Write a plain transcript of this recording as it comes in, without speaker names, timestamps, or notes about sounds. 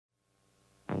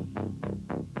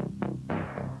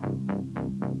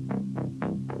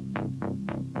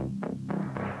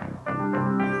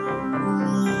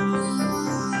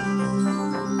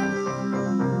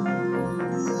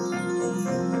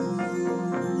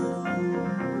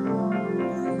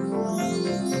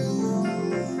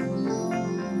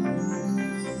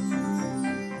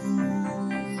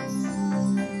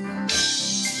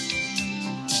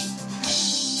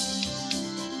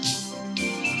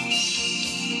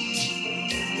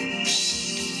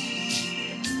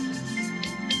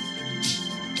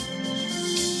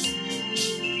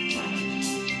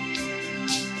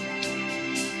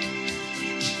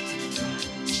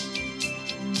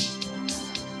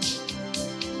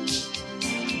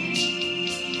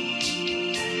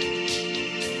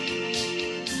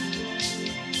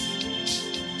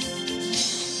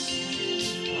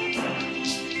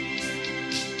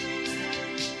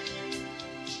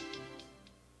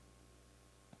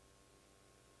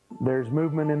There's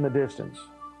movement in the distance,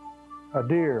 a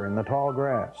deer in the tall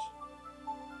grass.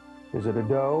 Is it a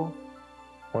doe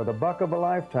or the buck of a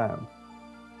lifetime?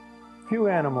 Few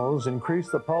animals increase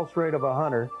the pulse rate of a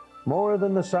hunter more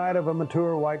than the sight of a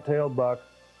mature white-tailed buck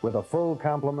with a full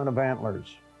complement of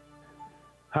antlers.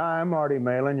 Hi, I'm Marty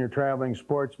Malin, your traveling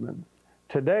sportsman.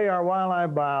 Today, our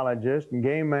wildlife biologist and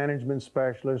game management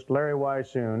specialist, Larry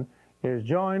Weishuhn, is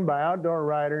joined by outdoor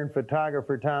writer and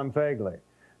photographer Tom Fagley.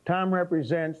 Tom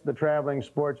represents the traveling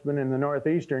sportsman in the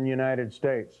northeastern United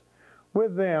States.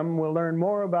 With them, we'll learn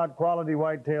more about quality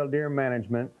white-tailed deer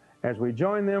management as we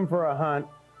join them for a hunt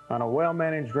on a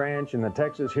well-managed ranch in the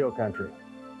Texas Hill Country.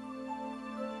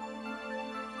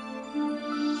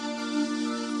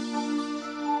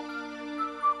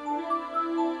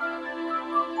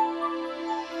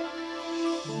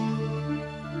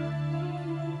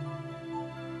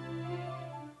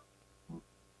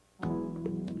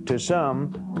 To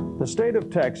some, the state of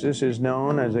Texas is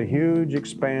known as a huge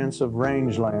expanse of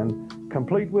rangeland,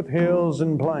 complete with hills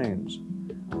and plains.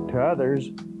 To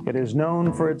others, it is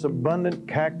known for its abundant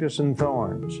cactus and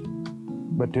thorns.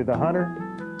 But to the hunter,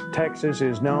 Texas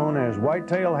is known as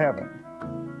whitetail heaven.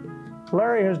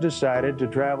 Larry has decided to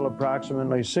travel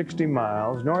approximately 60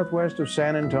 miles northwest of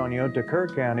San Antonio to Kerr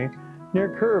County, near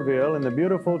Kerrville in the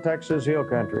beautiful Texas Hill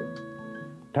Country.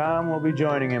 Tom will be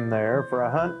joining him there for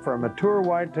a hunt for a mature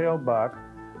white-tailed buck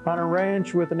on a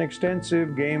ranch with an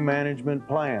extensive game management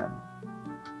plan.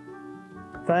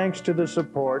 Thanks to the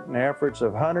support and efforts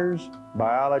of hunters,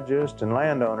 biologists, and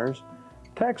landowners,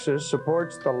 Texas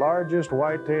supports the largest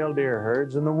white-tailed deer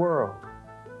herds in the world.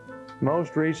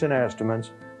 Most recent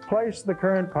estimates place the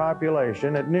current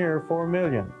population at near 4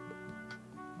 million.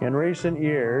 In recent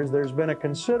years, there's been a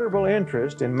considerable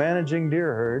interest in managing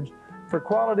deer herds for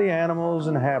quality animals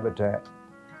and habitat.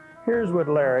 Here's what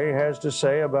Larry has to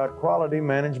say about quality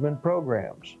management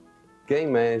programs.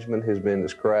 Game management has been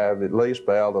described, at least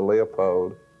by Aldo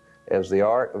Leopold, as the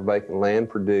art of making land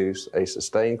produce a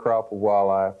sustained crop of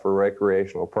wildlife for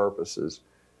recreational purposes.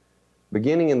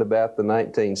 Beginning in about the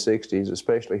 1960s,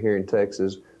 especially here in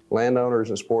Texas, landowners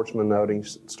and sportsmen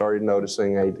started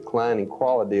noticing a declining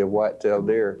quality of white-tailed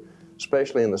deer,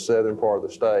 especially in the southern part of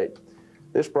the state.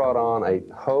 This brought on a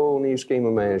whole new scheme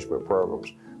of management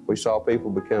programs. We saw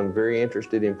people become very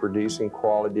interested in producing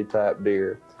quality type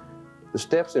deer. The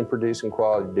steps in producing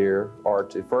quality deer are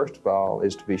to, first of all,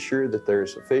 is to be sure that there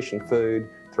is sufficient food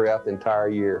throughout the entire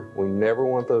year. We never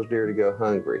want those deer to go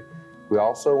hungry. We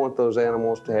also want those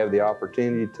animals to have the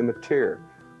opportunity to mature.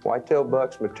 White-tailed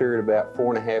bucks mature at about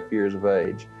 4.5 years of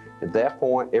age. At that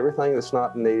point, everything that's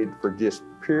not needed for just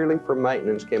purely for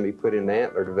maintenance can be put into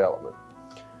antler development.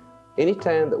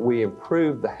 Anytime that we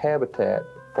improve the habitat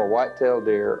for white-tailed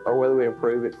deer, or whether we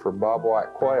improve it for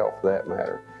bobwhite quail for that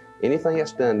matter, anything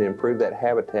that's done to improve that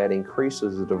habitat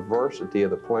increases the diversity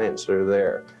of the plants that are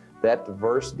there. That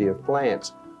diversity of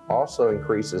plants also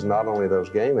increases not only those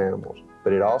game animals,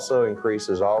 but it also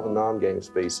increases all the non-game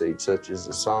species, such as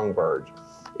the songbirds,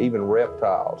 even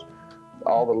reptiles,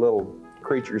 all the little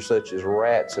creatures such as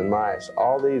rats and mice.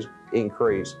 All these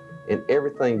increase, and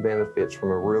everything benefits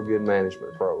from a real good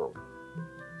management program.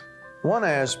 One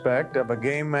aspect of a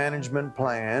game management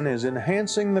plan is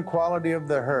enhancing the quality of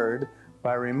the herd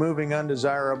by removing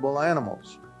undesirable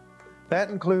animals.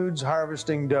 That includes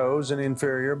harvesting does and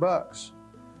inferior bucks.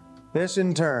 This,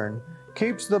 in turn,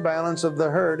 keeps the balance of the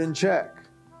herd in check.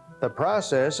 The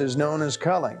process is known as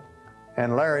culling,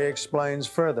 and Larry explains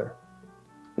further.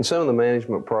 In some of the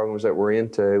management programs that we're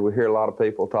into, we hear a lot of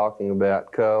people talking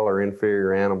about cull or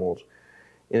inferior animals.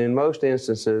 And in most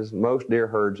instances, most deer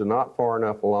herds are not far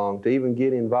enough along to even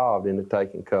get involved into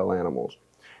taking cull animals.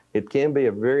 It can be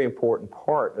a very important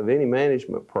part of any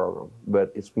management program,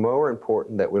 but it's more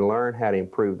important that we learn how to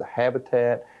improve the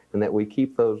habitat and that we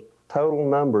keep those total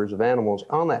numbers of animals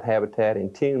on that habitat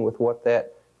in tune with what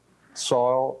that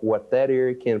soil, what that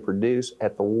area can produce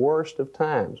at the worst of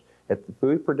times. If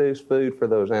we produce food for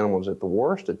those animals at the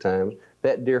worst of times,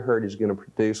 that deer herd is going to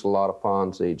produce a lot of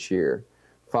fawns each year.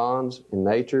 Fawns in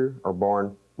nature are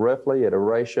born roughly at a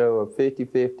ratio of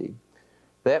 50-50.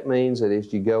 That means that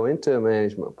as you go into a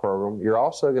management program, you're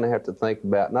also going to have to think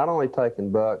about not only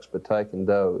taking bucks, but taking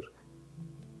does.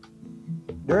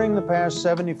 During the past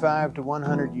 75 to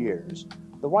 100 years,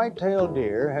 the white-tailed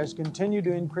deer has continued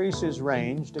to increase his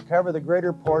range to cover the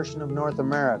greater portion of North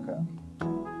America.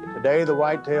 Today, the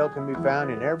whitetail can be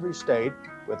found in every state,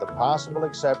 with the possible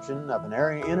exception of an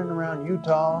area in and around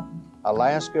Utah,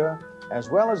 Alaska, as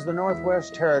well as the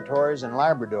Northwest Territories and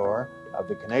Labrador of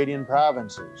the Canadian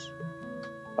provinces.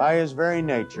 By his very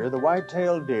nature, the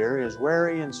white-tailed deer is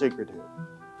wary and secretive.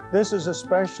 This is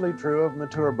especially true of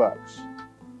mature bucks.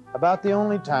 About the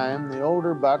only time the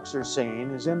older bucks are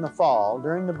seen is in the fall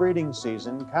during the breeding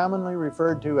season, commonly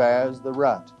referred to as the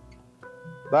rut.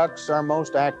 Bucks are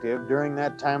most active during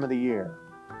that time of the year.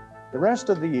 The rest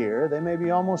of the year they may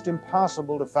be almost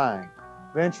impossible to find,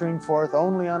 venturing forth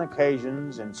only on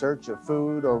occasions in search of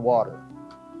food or water.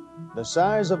 The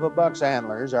size of a buck's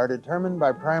antlers are determined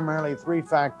by primarily three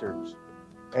factors: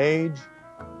 age,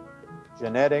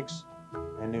 genetics,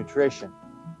 and nutrition.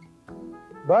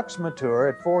 Bucks mature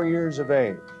at 4 years of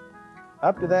age.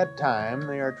 Up to that time,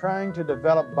 they are trying to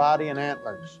develop body and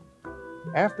antlers.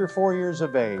 After 4 years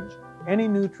of age, any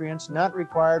nutrients not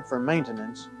required for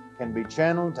maintenance can be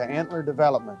channeled to antler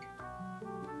development.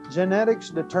 Genetics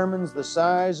determines the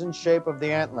size and shape of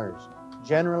the antlers,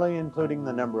 generally including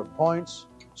the number of points,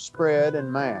 spread,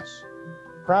 and mass.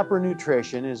 Proper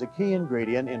nutrition is a key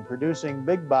ingredient in producing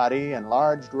big body and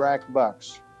large rack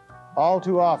bucks. All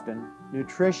too often,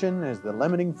 nutrition is the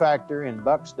limiting factor in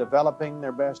bucks developing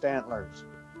their best antlers.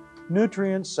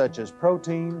 Nutrients such as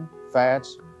protein,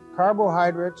 fats,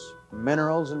 carbohydrates,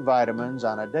 minerals, and vitamins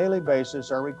on a daily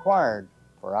basis are required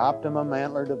for optimum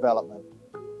antler development.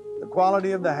 The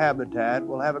quality of the habitat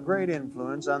will have a great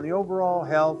influence on the overall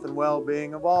health and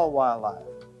well-being of all wildlife,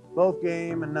 both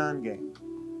game and non-game.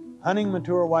 Hunting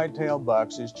mature whitetail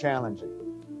bucks is challenging.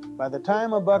 By the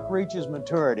time a buck reaches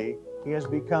maturity, he has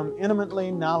become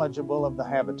intimately knowledgeable of the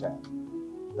habitat.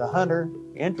 The hunter,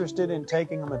 interested in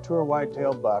taking a mature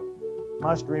whitetail buck,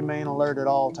 must remain alert at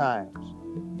all times.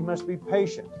 He must be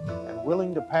patient and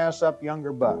willing to pass up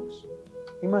younger bucks.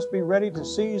 He must be ready to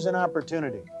seize an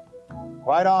opportunity.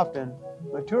 Quite often,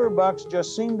 mature bucks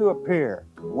just seem to appear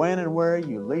when and where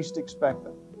you least expect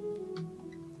them.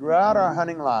 Throughout our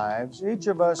hunting lives, each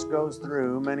of us goes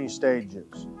through many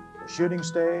stages: the shooting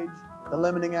stage, the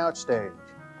limiting out stage,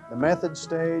 the method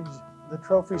stage, the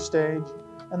trophy stage,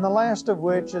 and the last of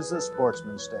which is the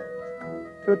sportsman stage.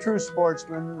 To a true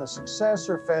sportsman, the success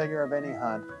or failure of any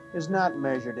hunt is not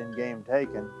measured in game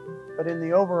taken, but in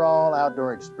the overall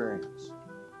outdoor experience.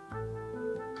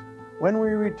 When we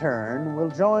return, we'll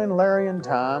join Larry and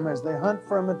Tom as they hunt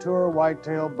for a mature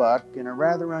whitetail buck in a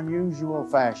rather unusual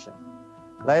fashion.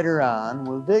 Later on,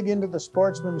 we'll dig into the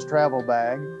sportsman's travel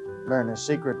bag, learn a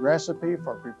secret recipe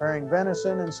for preparing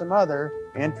venison, and some other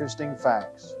interesting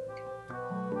facts.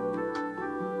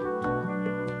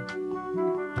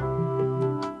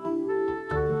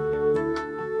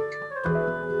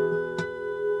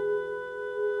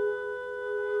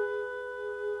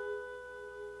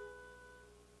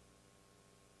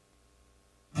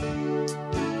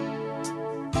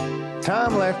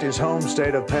 Tom left his home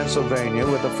state of Pennsylvania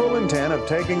with the full intent of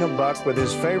taking a buck with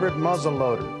his favorite muzzle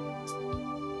loader.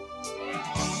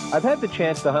 I've had the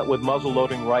chance to hunt with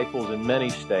muzzle-loading rifles in many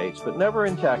states, but never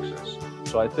in Texas.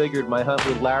 So I figured my hunt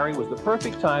with Larry was the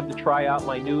perfect time to try out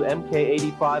my new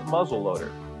MK85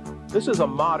 muzzleloader. This is a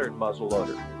modern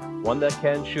muzzleloader, one that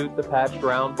can shoot the patched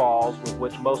round balls with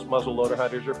which most muzzleloader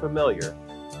hunters are familiar,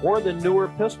 or the newer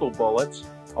pistol bullets,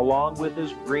 along with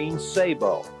his green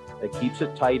sabot that keeps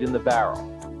it tight in the barrel.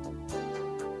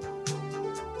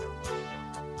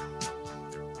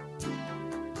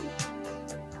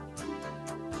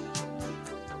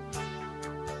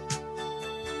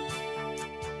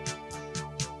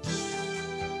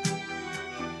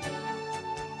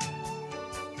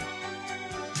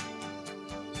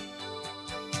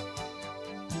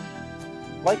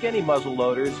 Like any muzzle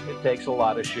loaders, it takes a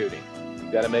lot of shooting.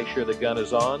 You've got to make sure the gun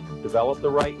is on, develop the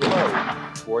right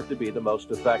load for it to be the most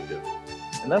effective.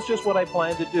 And that's just what I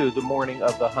plan to do the morning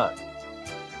of the hunt.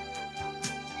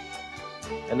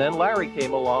 And then Larry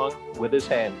came along with his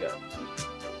handgun.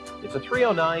 It's a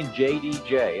 .309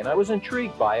 JDJ, and I was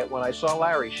intrigued by it when I saw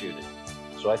Larry shoot it.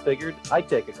 So I figured I'd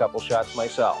take a couple shots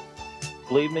myself.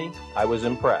 Believe me, I was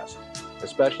impressed,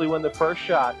 especially when the first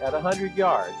shot at 100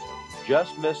 yards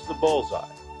just missed the bullseye.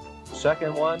 The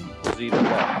second one was even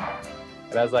better.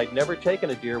 And as I'd never taken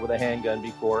a deer with a handgun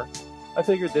before, I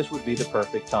figured this would be the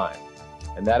perfect time.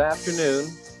 And that afternoon,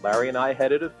 Larry and I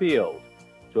headed afield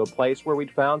to a place where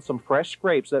we'd found some fresh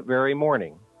scrapes that very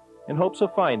morning, in hopes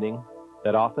of finding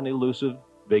that often elusive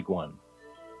big one.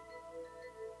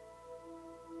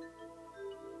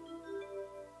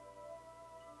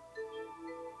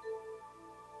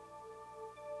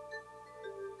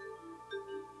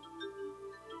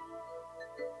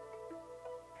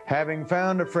 Having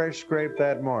found a fresh scrape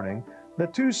that morning, the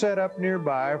two set up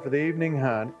nearby for the evening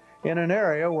hunt in an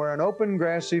area where an open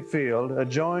grassy field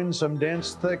adjoins some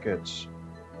dense thickets.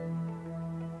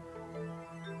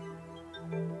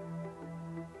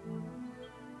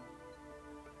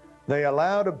 They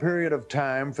allowed a period of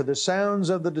time for the sounds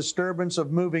of the disturbance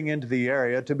of moving into the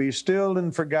area to be stilled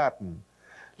and forgotten.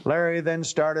 Larry then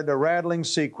started a rattling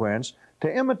sequence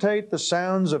to imitate the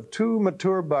sounds of two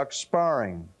mature bucks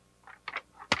sparring.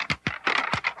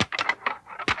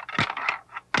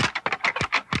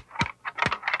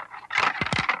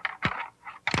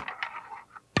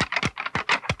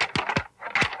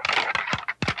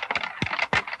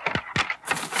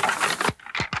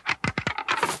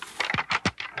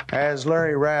 As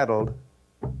Larry rattled,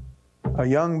 a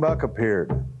young buck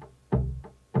appeared.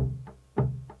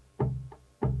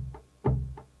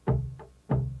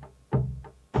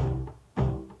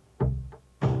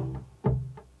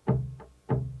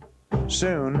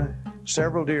 Soon,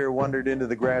 several deer wandered into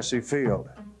the grassy field.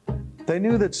 They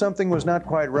knew that something was not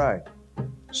quite right,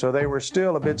 so they were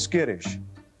still a bit skittish.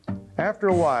 After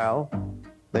a while,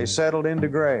 they settled in to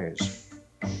graze.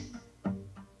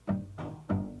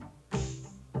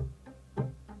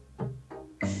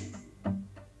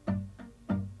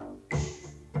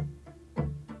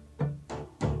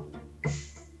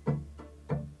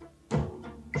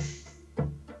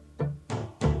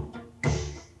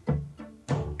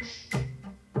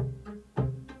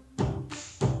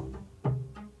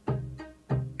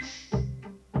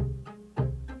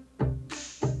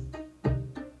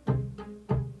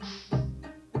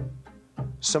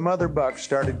 Some other bucks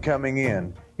started coming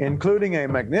in, including a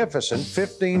magnificent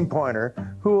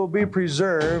 15-pointer who will be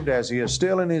preserved as he is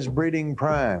still in his breeding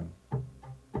prime.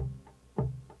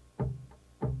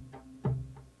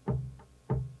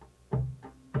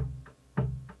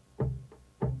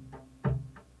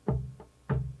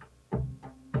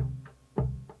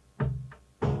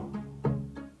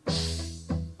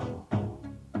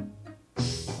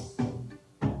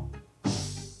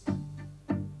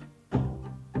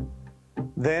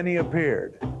 Then he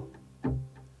appeared,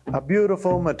 a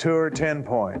beautiful, mature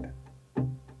 10-point.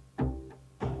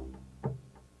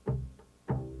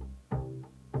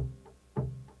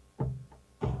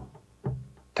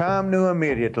 Tom knew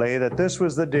immediately that this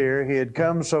was the deer he had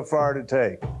come so far to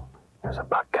take. There's a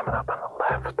buck coming up on the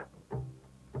left.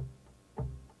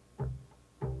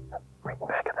 Right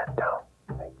back of that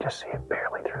dome. I just see it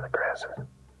barely through the grasses.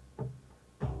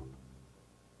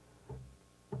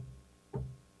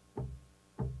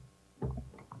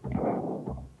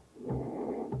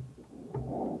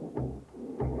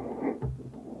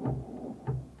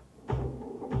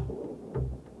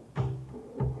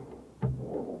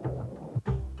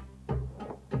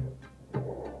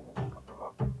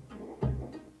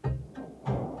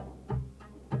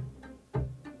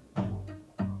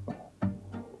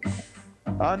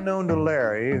 Unknown to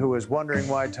Larry, who was wondering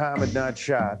why Tom had not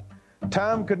shot,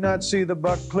 Tom could not see the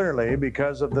buck clearly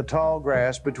because of the tall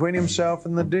grass between himself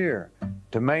and the deer.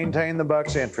 To maintain the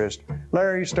buck's interest,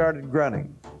 Larry started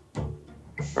grunting.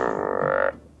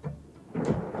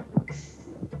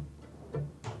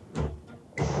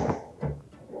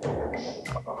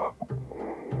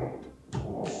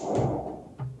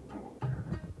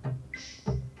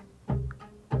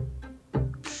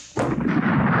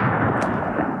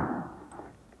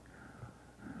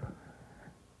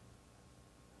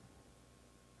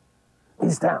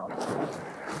 He's down.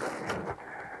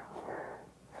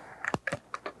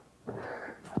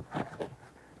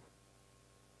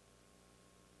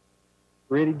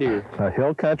 Ready, deer. A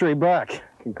hill country buck.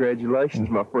 Congratulations,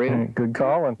 my friend. Good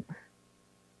calling.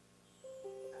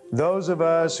 Those of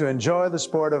us who enjoy the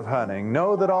sport of hunting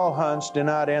know that all hunts do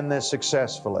not end this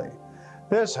successfully.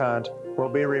 This hunt will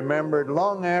be remembered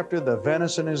long after the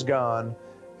venison is gone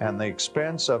and the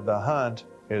expense of the hunt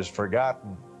is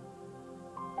forgotten.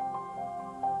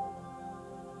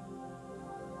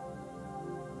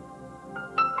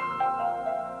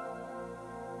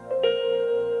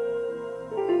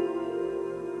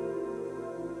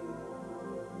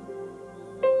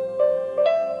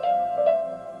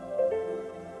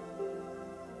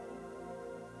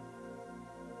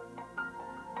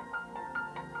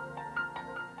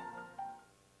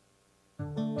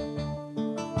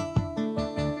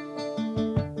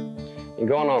 And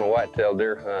going on a whitetail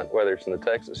deer hunt, whether it's in the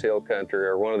Texas Hill Country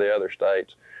or one of the other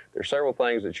states, there's several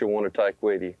things that you'll want to take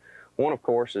with you. One, of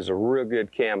course, is a real good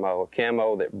camo, a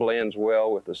camo that blends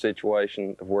well with the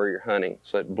situation of where you're hunting,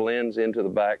 so it blends into the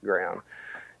background.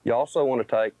 You also want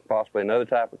to take possibly another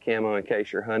type of camo in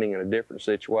case you're hunting in a different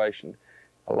situation.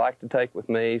 I like to take with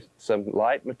me some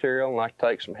light material, and I like to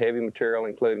take some heavy material,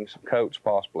 including some coats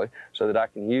possibly, so that I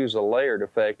can use a layered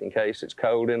effect in case it's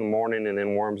cold in the morning and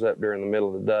then warms up during the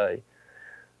middle of the day.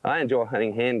 I enjoy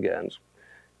hunting handguns.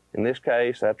 In this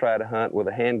case, I try to hunt with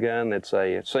a handgun that's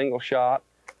a single shot.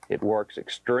 It works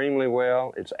extremely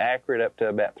well. It's accurate up to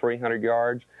about 300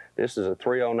 yards. This is a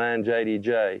 309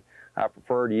 JDJ. I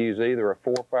prefer to use either a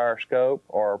 4-fire scope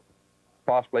or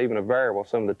possibly even a variable,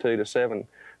 some of the 2 to 7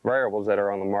 variables that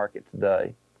are on the market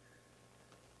today.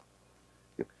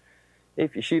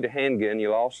 If you shoot a handgun,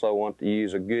 you'll also want to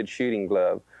use a good shooting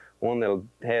glove, one that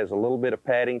has a little bit of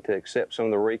padding to accept some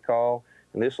of the recoil,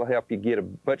 and this will help you get a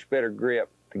much better grip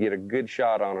to get a good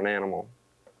shot on an animal.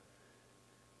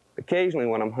 Occasionally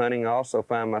when I'm hunting, I also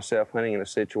find myself hunting in a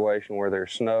situation where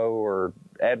there's snow or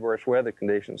adverse weather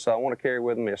conditions, so I want to carry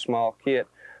with me a small kit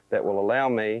that will allow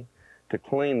me to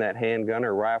clean that handgun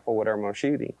or rifle, whatever I'm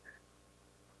shooting.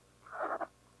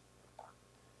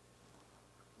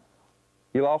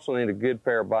 You'll also need a good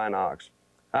pair of binocs.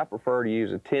 I prefer to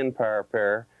use a 10-power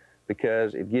pair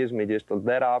because it gives me just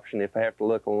that option if I have to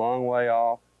look a long way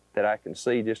off, that I can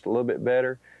see just a little bit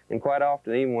better. And quite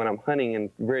often, even when I'm hunting in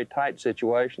very tight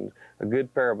situations, a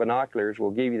good pair of binoculars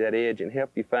will give you that edge and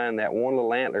help you find that one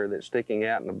little antler that's sticking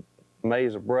out in a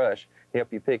maze of brush,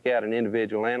 help you pick out an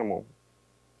individual animal.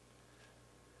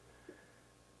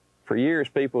 For years,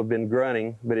 people have been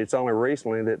grunting, but it's only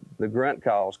recently that the grunt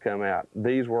calls come out.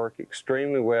 These work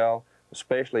extremely well,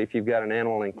 especially if you've got an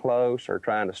animal in close or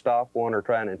trying to stop one or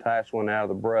trying to entice one out of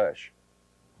the brush.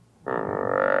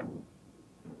 Of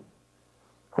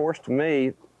course, to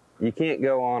me, you can't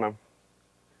go on a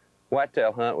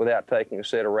whitetail hunt without taking a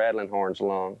set of rattling horns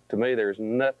along. To me, there's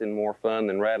nothing more fun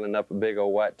than rattling up a big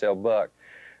old whitetail buck.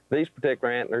 These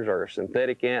particular antlers are a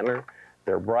synthetic antler.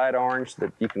 They're bright orange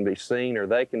that you can be seen or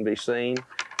they can be seen.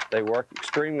 They work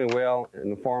extremely well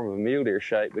in the form of a mule deer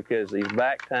shape because these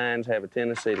back tines have a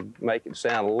tendency to make it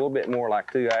sound a little bit more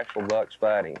like 2 actual bucks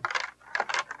fighting.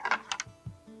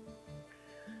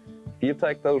 If you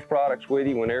take those products with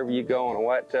you whenever you go on a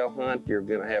whitetail hunt, you're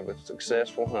going to have a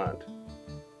successful hunt.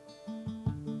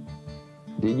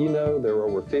 Did you know there are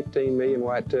over 15 million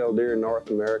whitetail deer in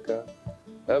North America?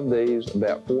 Of these,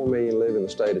 about 4 million live in the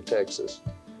state of Texas.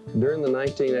 During the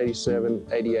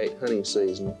 1987-88 hunting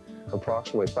season,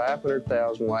 approximately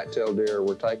 500,000 whitetail deer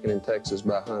were taken in Texas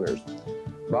by hunters.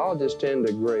 Biologists tend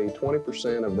to agree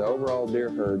 20% of the overall deer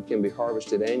herd can be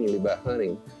harvested annually by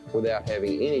hunting without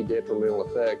having any detrimental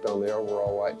effect on the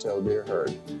overall whitetail deer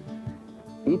herd.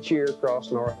 Each year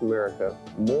across North America,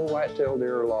 more whitetail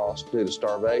deer are lost due to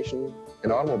starvation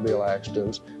and automobile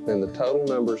accidents than the total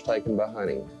numbers taken by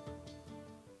hunting.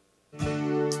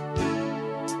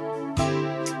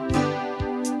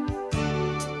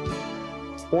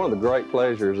 One of the great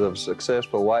pleasures of a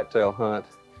successful whitetail hunt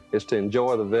is to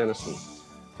enjoy the venison.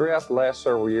 Throughout the last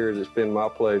several years, it's been my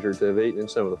pleasure to have eaten in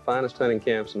some of the finest hunting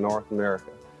camps in North America,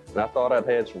 and I thought I'd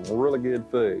had some really good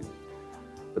food.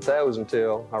 But that was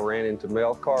until I ran into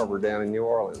Mel Carver down in New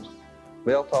Orleans.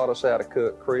 Mel taught us how to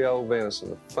cook Creole venison,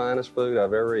 the finest food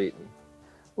I've ever eaten.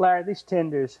 Larry, these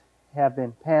tenders have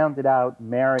been pounded out,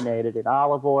 marinated in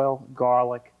olive oil,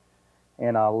 garlic,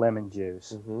 and lemon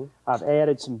juice. I've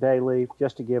added some bay leaf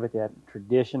just to give it that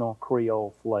traditional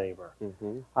Creole flavor.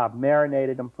 I've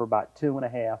marinated them for about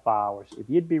 2.5 hours. If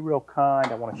you'd be real kind,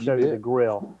 I want to show you the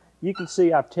grill. You can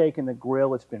see I've taken the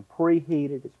grill. It's been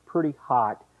preheated. It's pretty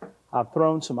hot. I've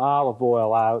thrown some olive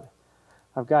oil out.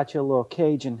 I've got you a little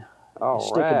Cajun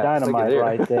stick of dynamite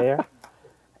right there.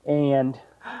 And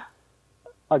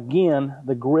again,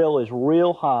 the grill is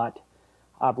real hot.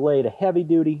 I've laid a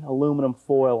heavy-duty aluminum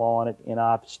foil on it, and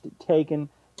I've taken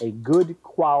a good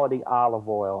quality olive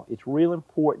oil. It's real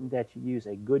important that you use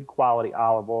a good quality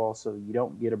olive oil so you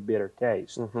don't get a bitter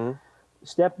taste.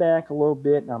 Step back a little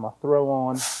bit, and I'm going to throw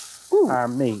on our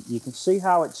meat. You can see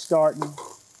how it's starting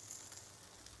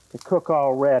to cook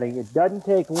already. It doesn't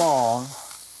take long.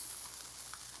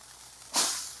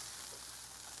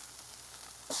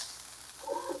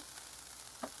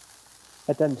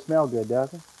 That doesn't smell good,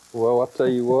 does it? Well, I'll tell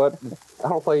you what, I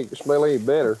don't think it can smell any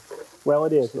better. Well,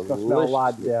 it is. It's going to smell a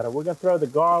lot better. We're going to throw the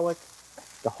garlic,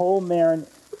 the whole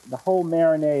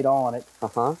marinade on it.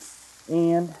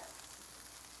 And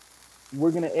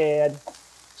we're going to add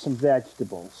some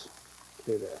vegetables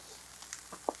to this.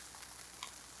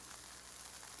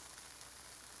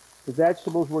 The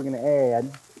vegetables we're going to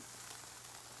add,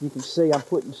 you can see I'm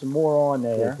putting some more on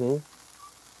there.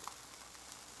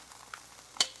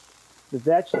 The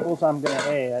vegetables I'm going to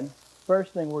add,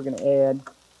 first thing we're going to add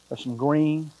are some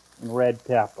green and red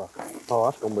pepper. Oh,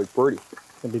 that's going to be pretty.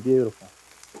 It's going to be beautiful.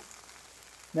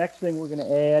 Next thing we're going to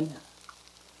add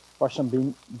are some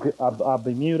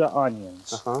Bermuda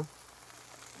onions.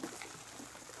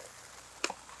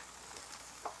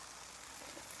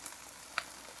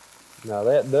 Now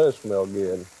that does smell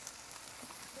good.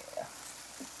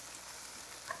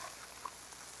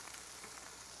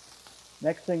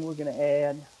 Next thing we're going to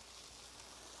add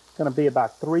is going to be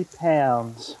about 3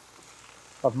 pounds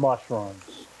of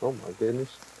mushrooms. Oh my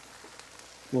goodness.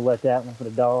 We'll let that one for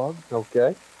the dog.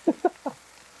 Okay.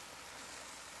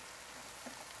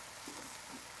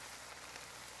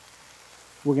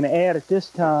 We're going to add at this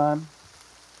time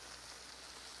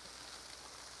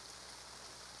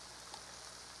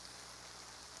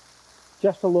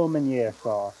just a little Meunier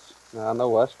sauce. Now, I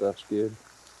know that stuff's good.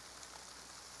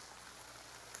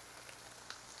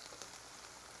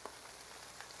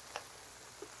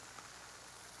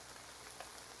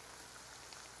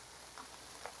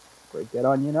 Break that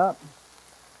onion up.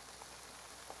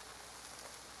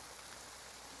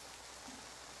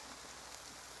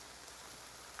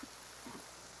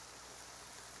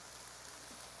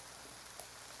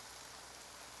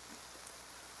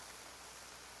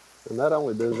 And not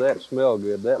only does that smell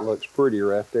good, that looks pretty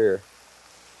right there.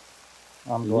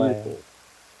 I'm glad. Beautiful.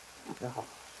 Oh,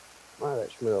 my,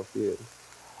 that smells good.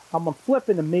 I'm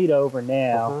flipping the meat over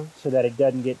now so that it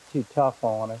doesn't get too tough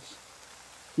on us.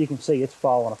 You can see it's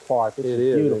falling apart. This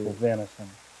is beautiful venison.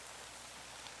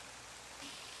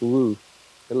 Ooh,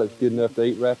 it looks good enough to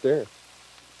eat right there.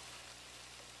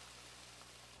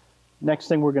 Next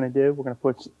thing we're going to do, we're going to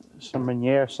put some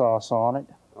Meunier sauce on it.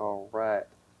 All right.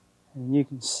 And you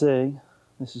can see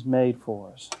this is made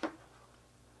for us.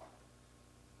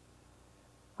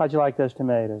 How'd you like those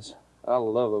tomatoes? I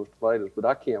love those tomatoes, but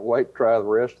I can't wait to try the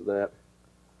rest of that.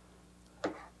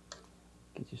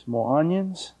 Get you some more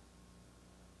onions.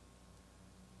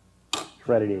 It's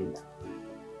ready to eat.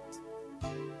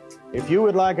 If you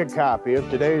would like a copy of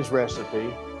today's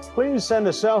recipe, please send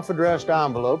a self-addressed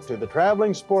envelope to the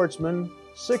Traveling Sportsman,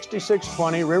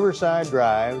 6620 Riverside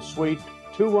Drive, Suite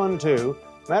 212,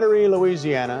 Metairie,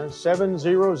 Louisiana,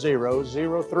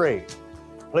 70003.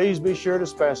 Please be sure to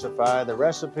specify the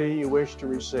recipe you wish to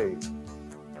receive.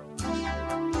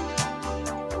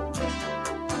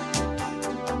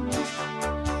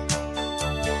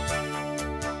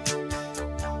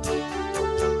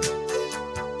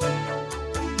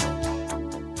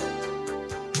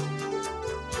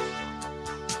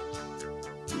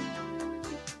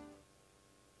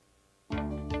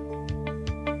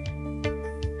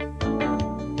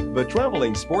 The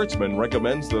Traveling Sportsman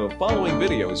recommends the following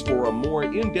videos for a more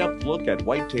in-depth look at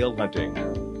whitetail hunting.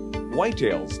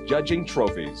 Whitetails Judging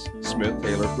Trophies,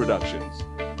 Smith-Taylor Productions.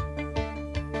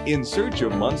 In Search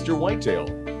of Monster Whitetail,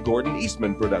 Gordon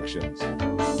Eastman Productions.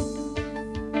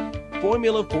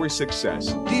 Formula for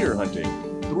Success, Deer Hunting,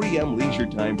 3M Leisure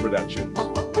Time Productions.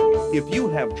 If you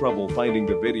have trouble finding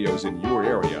the videos in your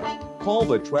area, call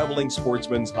the Traveling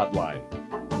Sportsman's hotline,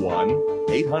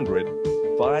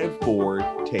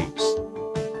 1-800-54-TAPES.